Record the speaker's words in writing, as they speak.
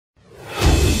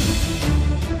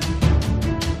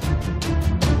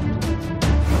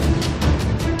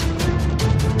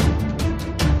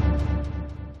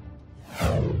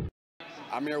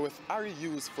I'm here with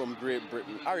Hughes from Great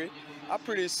Britain. Harry, a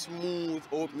pretty smooth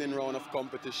opening round of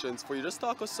competitions for you. Just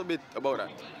talk us a bit about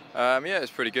that. Yeah,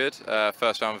 it's pretty good.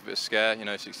 First round was a bit of scare,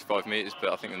 65 metres,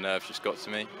 but I think the nerves just got to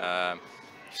me.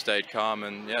 Stayed calm,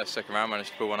 and yeah, second round managed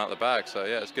to pull one out of the bag, so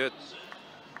yeah, it's good.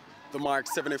 The mark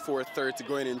 74.30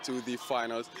 going into the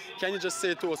finals. Can you just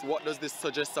say to us, what does this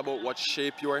suggest about what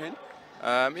shape you are in?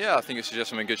 Yeah, I think it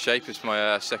suggests I'm in good shape. It's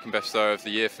my second best throw of the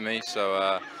year for me,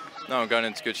 so no, I'm going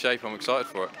into good shape. I'm excited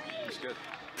for it. It's good.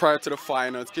 Prior to the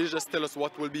finals, can you just tell us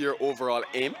what will be your overall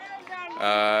aim?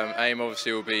 Aim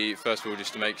obviously will be, first of all,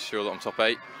 just to make sure that I'm top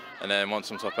 8, and then once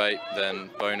I'm top 8,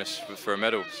 then bonus for a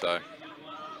medal. So.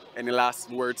 Any last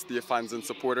words to your fans and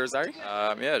supporters, Harry?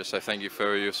 Yeah, just say thank you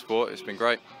for your support. It's been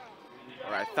great.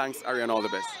 All right, thanks, Harry, and all the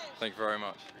best. Thank you very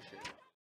much.